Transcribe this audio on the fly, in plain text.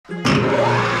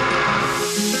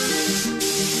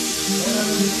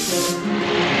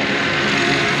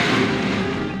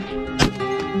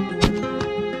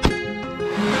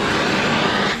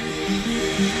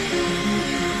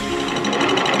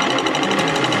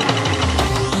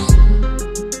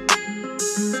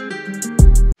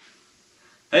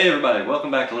Hey everybody,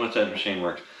 welcome back to Limited Machine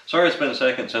Works. Sorry it's been a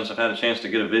second since I've had a chance to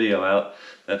get a video out.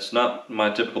 That's not my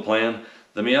typical plan.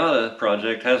 The Miata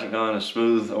project hasn't gone as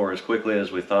smooth or as quickly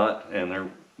as we thought,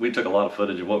 and we took a lot of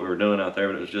footage of what we were doing out there,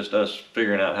 but it was just us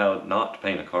figuring out how not to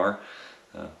paint a car.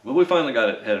 But we finally got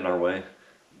it heading our way.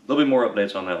 There'll be more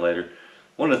updates on that later.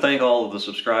 Wanted to thank all of the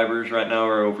subscribers. Right now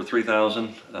we're over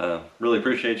 3,000. Really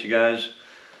appreciate you guys.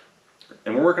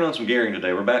 And we're working on some gearing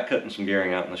today. We're back cutting some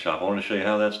gearing out in the shop. I wanted to show you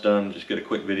how that's done, just get a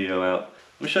quick video out.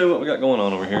 Let me show you what we got going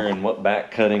on over here and what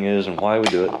back cutting is and why we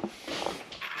do it.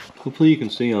 Hopefully you can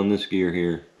see on this gear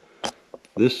here,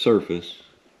 this surface.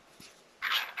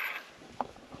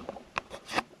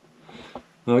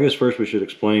 Well, I guess first we should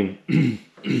explain.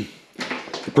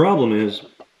 The problem is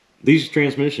these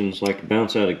transmissions like to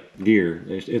bounce out of gear.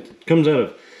 It comes out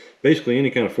of basically any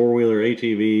kind of four-wheeler,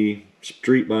 ATV,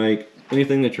 street bike,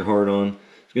 anything that you're hard on.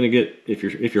 It's going to get,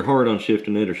 if you're hard on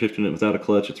shifting it or shifting it without a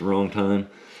clutch at the wrong time,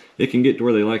 it can get to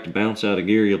where they like to bounce out of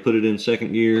gear. You'll put it in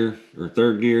second gear or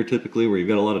third gear typically, where you've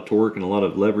got a lot of torque and a lot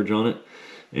of leverage on it,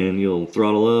 and you'll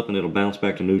throttle up and it'll bounce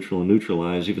back to neutral and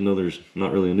neutralize, even though there's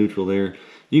not really a neutral there.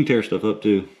 You can tear stuff up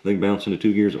too. They can bounce into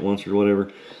two gears at once or whatever.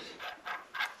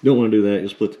 You don't want to do that, you'll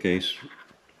split the case.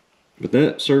 But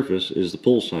that surface is the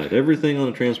pull side. Everything on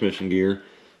a transmission gear,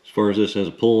 as far as this, has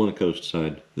a pull and a coast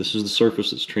side. This is the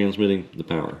surface that's transmitting the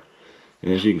power.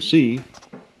 And as you can see,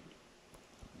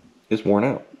 it's worn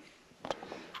out.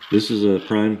 This is a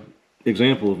prime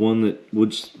example of one that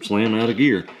would slam out of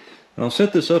gear. And I'll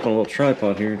set this up on a little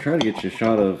tripod here and try to get you a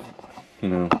shot of, you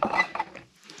know,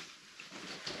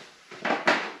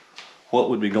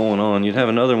 what would be going on. You'd have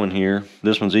another one here.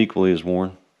 This one's equally as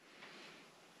worn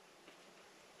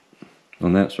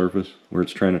on that surface where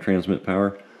it's trying to transmit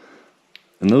power.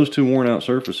 And those two worn out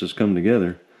surfaces come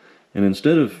together, and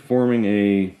instead of forming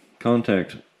a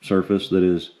contact surface that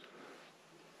is,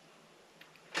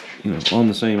 you know, on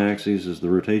the same axis as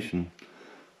the rotation,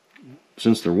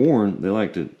 since they're worn, they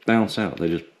like to bounce out. They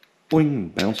just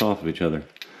boing, bounce off of each other, and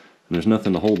there's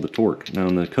nothing to hold the torque. Now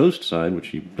on the coast side,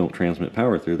 which you don't transmit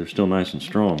power through, they're still nice and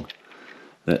strong.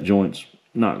 That joint's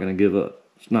not going to give up.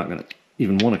 It's not going to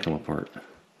even want to come apart.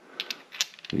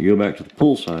 You go back to the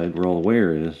pull side where all the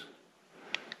wear is,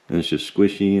 and it's just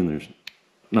squishy and there's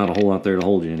not a whole lot there to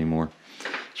hold you anymore.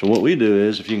 So what we do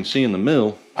is, if you can see in the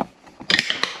mill,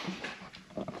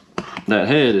 that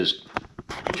head is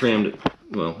trimmed,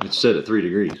 well, it's set at 3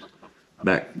 degrees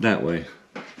back that way.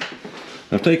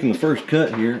 I've taken the first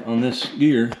cut here on this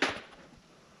gear.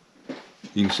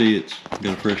 You can see it's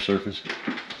got a fresh surface.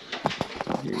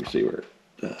 Here you see we're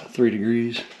at 3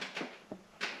 degrees.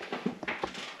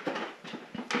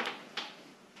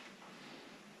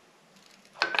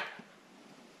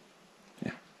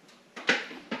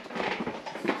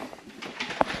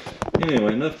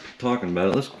 Anyway, enough talking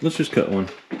about it. Let's just cut one.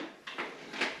 Like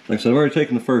I said, I've already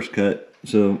taken the first cut,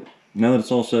 so now that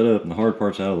it's all set up and the hard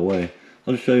part's out of the way,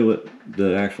 I'll just show you what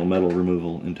the actual metal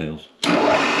removal entails.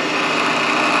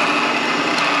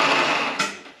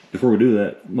 Before we do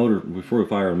that, before we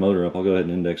fire a motor up, I'll go ahead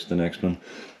and index the next one.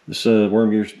 This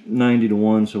worm gear's 90 to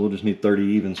 1, so we'll just need 30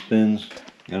 even spins.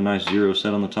 Got a nice 0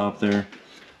 set on the top there.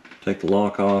 Take the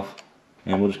lock off,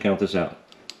 and we'll just count this out.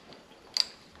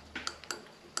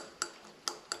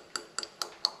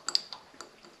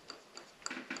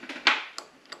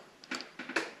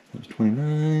 That's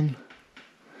 29.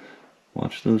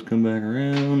 Watch those come back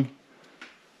around.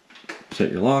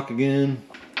 Set your lock again.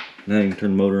 Now you can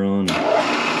turn the motor on.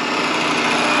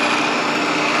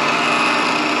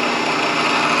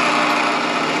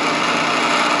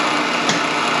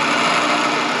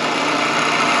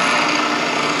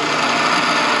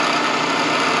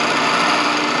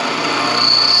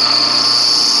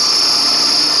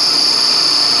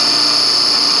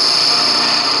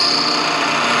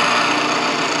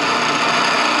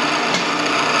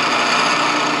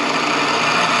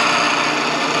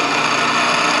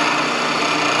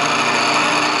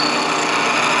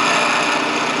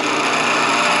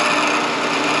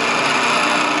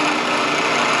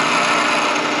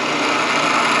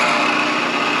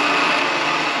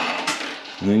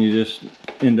 And then you just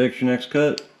index your next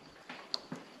cut.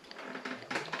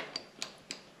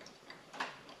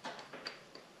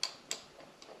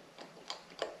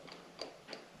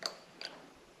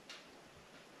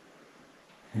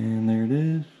 And there it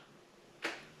is.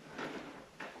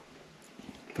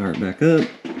 Fire it back up.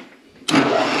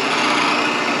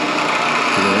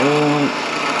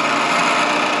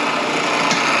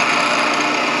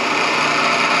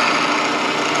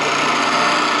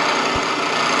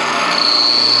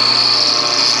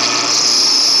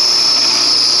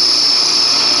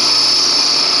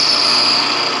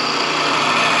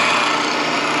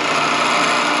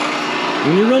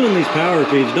 When you're running these power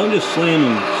feeds, don't just slam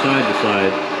them side to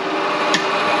side.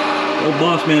 Old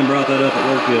boss man brought that up at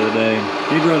work the other day.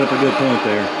 He brought up a good point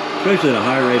there. Especially at a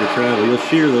high rate of travel, you'll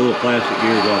shear the little plastic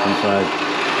gears off inside.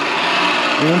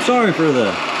 And I'm sorry for the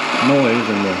noise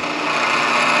and the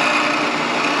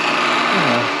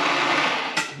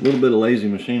little bit of lazy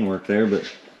machine work there,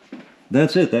 but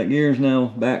that's it. That gear is now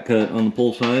back cut on the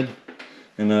pull side.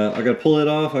 And I got to pull it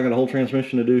off. I got a whole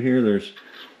transmission to do here. There's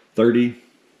 30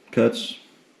 cuts.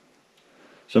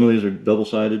 Some of these are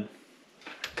double-sided.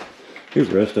 Here's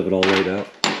the rest of it all laid out.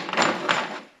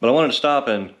 But I wanted to stop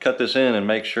and cut this in and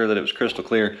make sure that it was crystal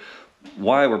clear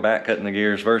why we're back cutting the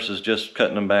gears versus just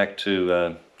cutting them back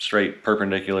to straight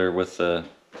perpendicular with the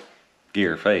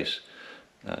gear face.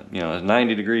 You know, a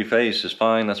 90-degree face is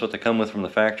fine. That's what they come with from the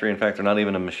factory. In fact, they're not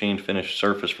even a machine finished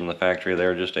surface from the factory.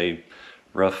 They're just a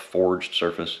rough forged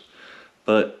surface.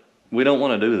 But we don't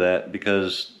want to do that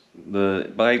because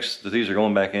the bikes that these are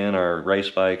going back in are race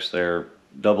bikes. They're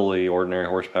double the ordinary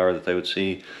horsepower that they would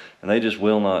see, and they just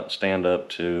will not stand up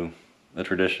to a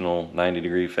traditional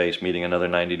 90-degree face meeting another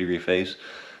 90-degree face.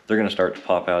 They're going to start to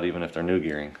pop out even if they're new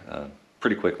gearing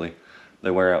pretty quickly.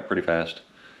 They wear out pretty fast.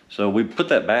 So we put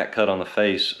that back cut on the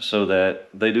face so that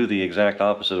they do the exact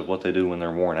opposite of what they do when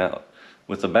they're worn out.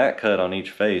 With the back cut on each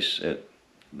face at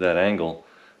that angle,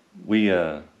 we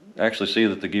actually see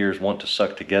that the gears want to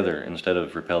suck together instead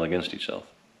of repel against each other.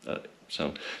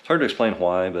 So it's hard to explain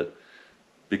why, but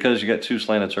because you got two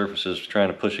slanted surfaces trying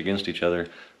to push against each other,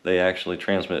 they actually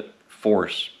transmit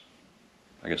force,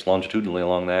 I guess, longitudinally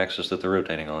along the axis that they're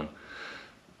rotating on.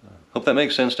 Hope that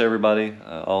makes sense to everybody.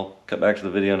 I'll cut back to the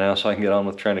video now so I can get on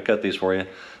with trying to cut these for you.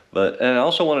 And I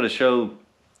also wanted to show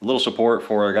a little support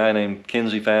for a guy named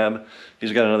Kenzie Fab.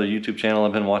 He's got another YouTube channel.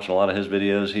 I've been watching a lot of his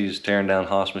videos. He's tearing down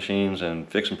Haas machines and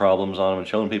fixing problems on them and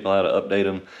showing people how to update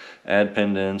them, add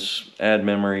pendants, add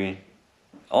memory,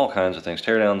 all kinds of things.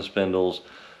 Tear down the spindles,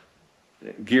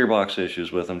 gearbox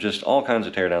issues with them, just all kinds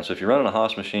of teardowns. So if you're running a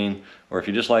Haas machine, or if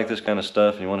you just like this kind of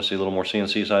stuff and you want to see a little more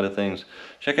CNC side of things,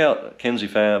 check out Kenzie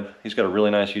Fab. He's got a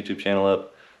really nice YouTube channel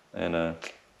up, and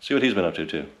see what he's been up to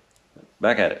too.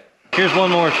 Back at it. Here's one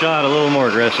more shot a little more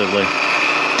aggressively.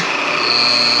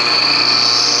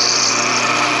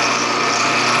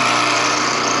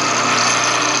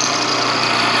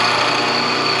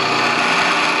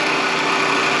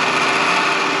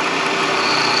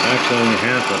 Actually only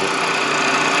half of it.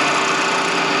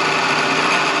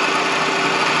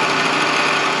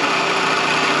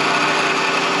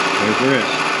 There's the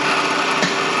rest.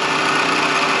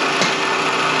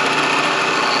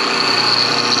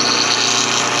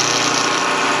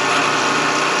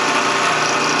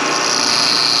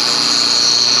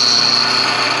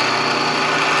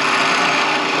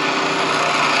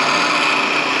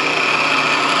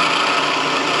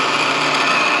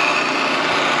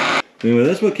 Anyway,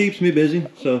 that's what keeps me busy.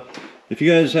 So if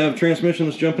you guys have transmission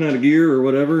that's jumping out of gear or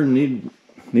whatever and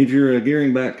need your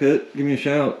gearing back cut, give me a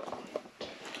shout.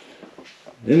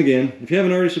 And again, if you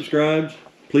haven't already subscribed,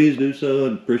 please do so.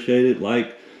 I'd appreciate it.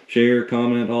 Like, share,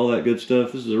 comment, all that good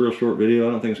stuff. This is a real short video.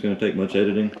 I don't think it's going to take much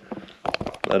editing.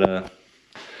 But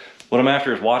what I'm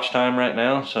after is watch time right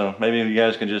now. So maybe if you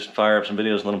guys can just fire up some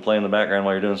videos and let them play in the background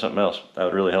while you're doing something else. That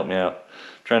would really help me out.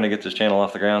 I'm trying to get this channel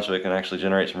off the ground so it can actually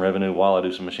generate some revenue while I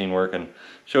do some machine work and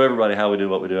show everybody how we do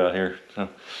what we do out here. So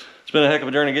it's been a heck of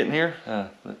a journey getting here.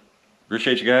 But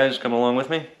appreciate you guys coming along with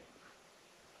me.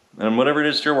 And whatever it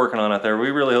is that you're working on out there,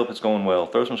 we really hope it's going well.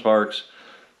 Throw some sparks,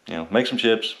 you know, make some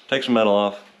chips, take some metal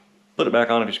off, put it back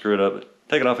on if you screw it up, but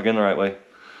take it off again the right way.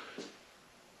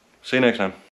 See you next time.